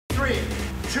3,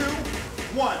 2,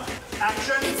 1,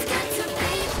 action!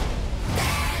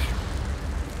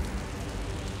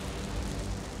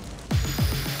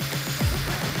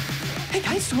 Hey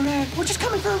guys, we're just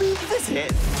coming for a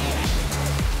visit.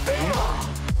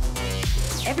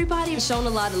 Everybody's shown a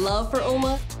lot of love for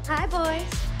Uma. Hi, boys.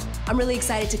 I'm really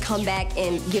excited to come back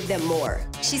and give them more.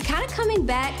 She's kind of coming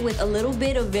back with a little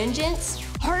bit of vengeance.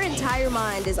 Her entire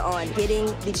mind is on getting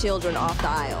the children off the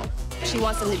aisle. She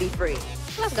wants them to be free.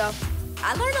 Let's go.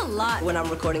 I learn a lot when I'm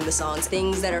recording the songs,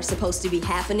 things that are supposed to be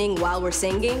happening while we're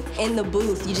singing. In the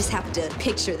booth, you just have to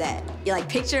picture that. You like,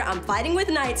 picture I'm fighting with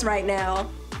knights right now,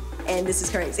 and this is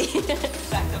crazy.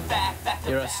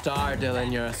 You're a star,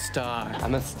 Dylan, you're a star.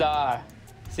 I'm a star.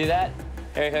 See that?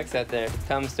 Harry Hook's out there.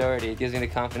 Tom Story. It gives me the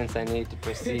confidence I need to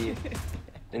proceed.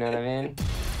 You know what I mean?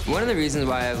 One of the reasons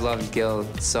why I've loved Gil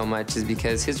so much is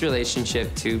because his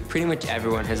relationship to pretty much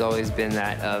everyone has always been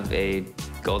that of a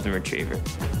golden retriever.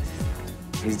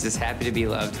 He's just happy to be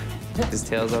loved. His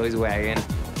tail's always wagging.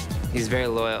 He's very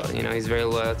loyal, you know, he's very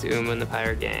loyal to Uma and the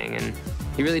Pirate Gang, and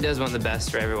he really does want the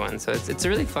best for everyone, so it's a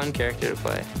really fun character to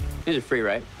play. These are free,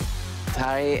 right?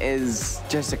 Ty is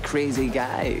just a crazy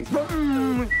guy.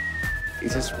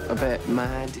 He's just a bit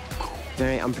mad,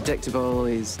 very unpredictable,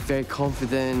 he's very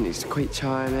confident, he's quite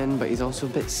charming, but he's also a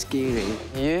bit scary.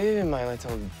 You, my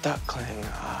little duckling,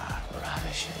 are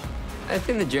ravishing. I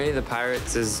think the journey of the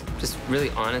pirates is just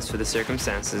really honest with the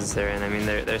circumstances they're in. I mean,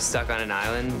 they're stuck on an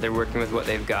island, they're working with what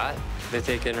they've got. They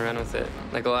take it and run with it,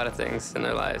 like a lot of things in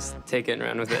their lives. Take it and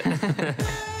run with it.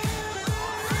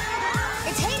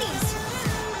 It's Hades!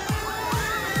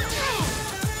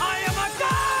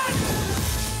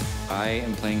 I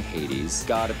am playing Hades,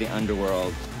 god of the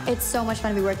underworld. It's so much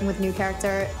fun to be working with a new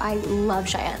character. I love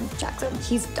Cheyenne Jackson.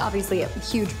 He's obviously a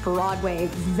huge Broadway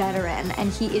veteran,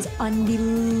 and he is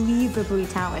unbelievably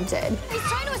talented. He's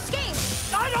trying to escape!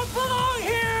 I don't belong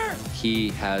here! He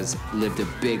has lived a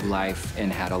big life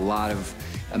and had a lot of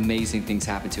amazing things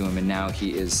happen to him, and now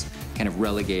he is kind of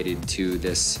relegated to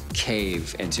this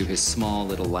cave and to his small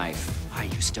little life. I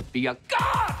used to be a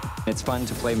god! It's fun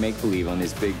to play make-believe on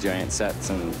these big, giant sets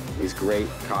and these great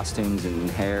costumes and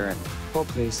hair. Oh,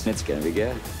 please. It's gonna be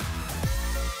good.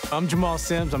 I'm Jamal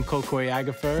Sims, I'm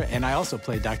co-choreographer, and I also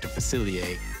play Dr.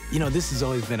 Facilier. You know, this has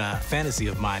always been a fantasy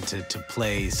of mine to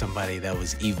play somebody that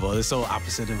was evil. It's so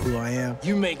opposite of who I am.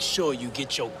 You make sure you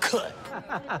get your cut.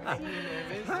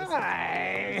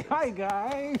 Hi,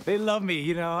 guys. They love me,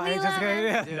 you know.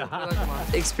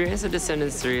 The experience of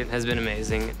Descendants 3 has been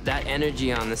amazing. That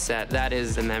energy on the set, that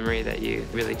is the memory that you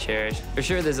really cherish. For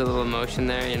sure, there's a little emotion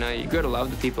there, you know. You grow to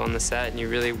love the people on the set, and you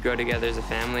really grow together as a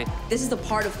family. This is the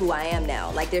part of who I am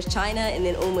now. Like, there's China, and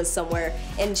then Uma's somewhere,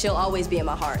 and she'll always be in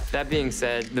my heart. That being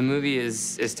said, the movie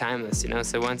is timeless, you know,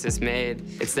 so once it's made,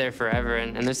 it's there forever,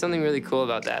 and there's something really cool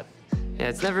about that. Yeah,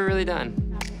 it's never really done.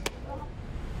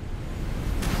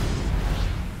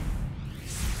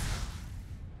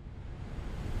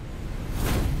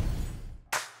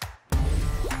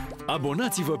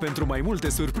 Abonați-vă pentru mai multe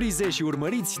surprize și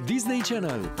urmăriți Disney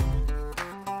Channel.